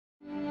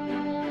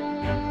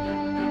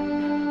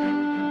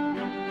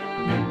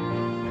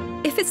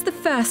it's the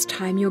first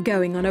time you're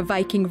going on a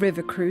Viking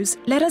River Cruise,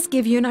 let us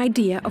give you an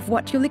idea of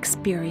what you'll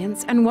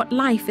experience and what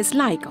life is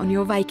like on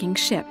your Viking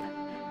ship.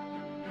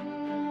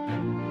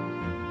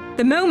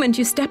 The moment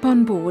you step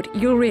on board,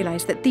 you'll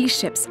realize that these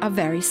ships are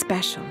very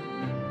special.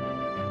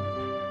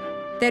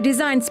 They're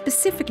designed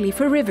specifically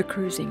for river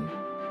cruising.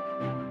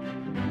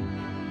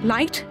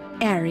 Light,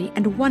 airy,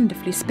 and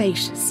wonderfully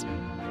spacious,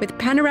 with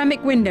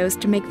panoramic windows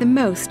to make the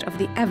most of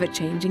the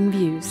ever-changing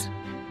views.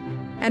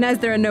 And as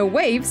there are no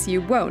waves,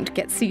 you won't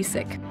get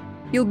seasick.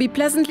 You'll be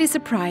pleasantly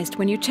surprised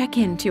when you check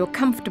into your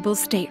comfortable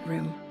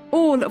stateroom,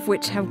 all of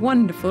which have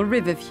wonderful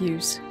river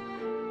views.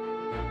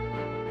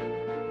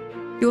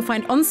 You'll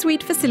find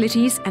ensuite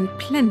facilities and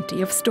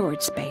plenty of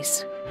storage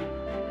space.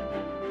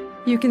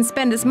 You can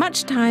spend as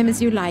much time as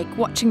you like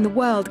watching the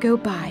world go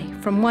by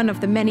from one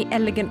of the many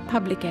elegant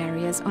public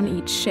areas on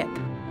each ship.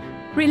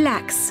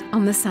 Relax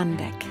on the sun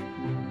deck.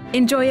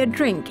 Enjoy a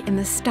drink in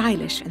the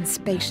stylish and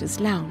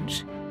spacious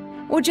lounge.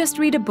 Or just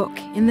read a book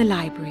in the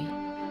library.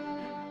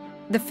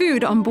 The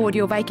food on board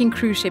your Viking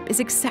cruise ship is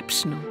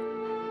exceptional.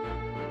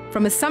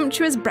 From a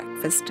sumptuous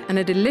breakfast and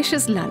a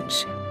delicious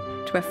lunch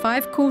to a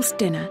 5-course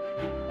dinner,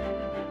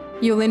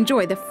 you'll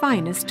enjoy the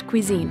finest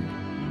cuisine.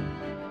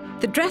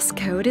 The dress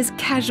code is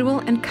casual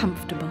and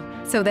comfortable,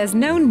 so there's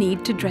no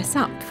need to dress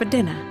up for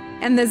dinner.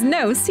 And there's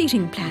no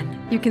seating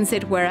plan. You can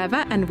sit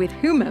wherever and with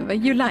whomever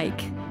you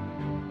like.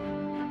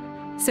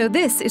 So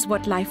this is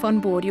what life on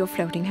board your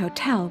floating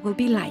hotel will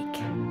be like.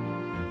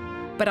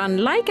 But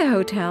unlike a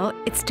hotel,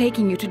 it's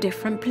taking you to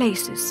different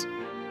places.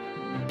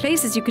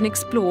 Places you can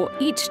explore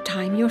each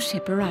time your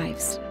ship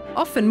arrives,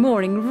 often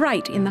mooring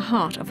right in the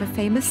heart of a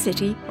famous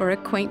city or a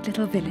quaint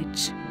little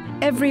village.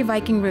 Every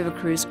Viking River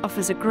Cruise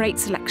offers a great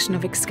selection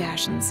of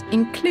excursions,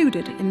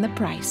 included in the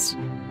price.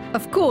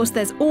 Of course,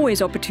 there's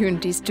always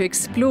opportunities to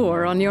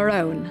explore on your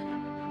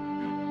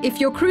own. If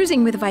you're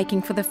cruising with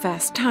Viking for the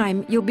first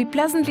time, you'll be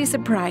pleasantly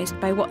surprised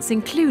by what's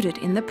included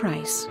in the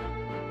price.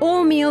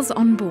 All meals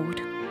on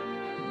board.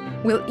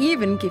 We'll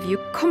even give you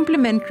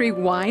complimentary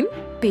wine,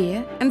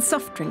 beer and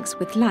soft drinks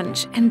with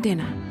lunch and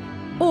dinner.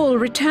 All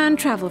return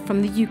travel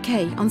from the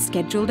UK on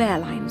scheduled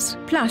airlines.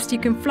 Plus, you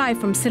can fly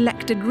from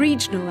selected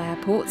regional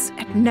airports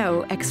at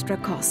no extra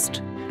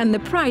cost. And the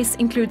price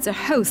includes a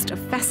host of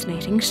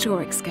fascinating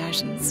shore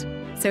excursions.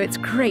 So it's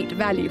great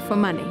value for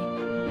money.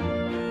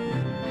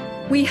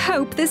 We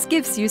hope this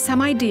gives you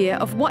some idea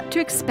of what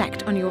to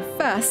expect on your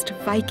first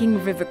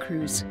Viking River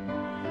Cruise.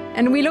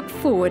 And we look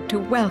forward to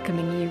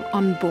welcoming you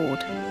on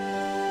board.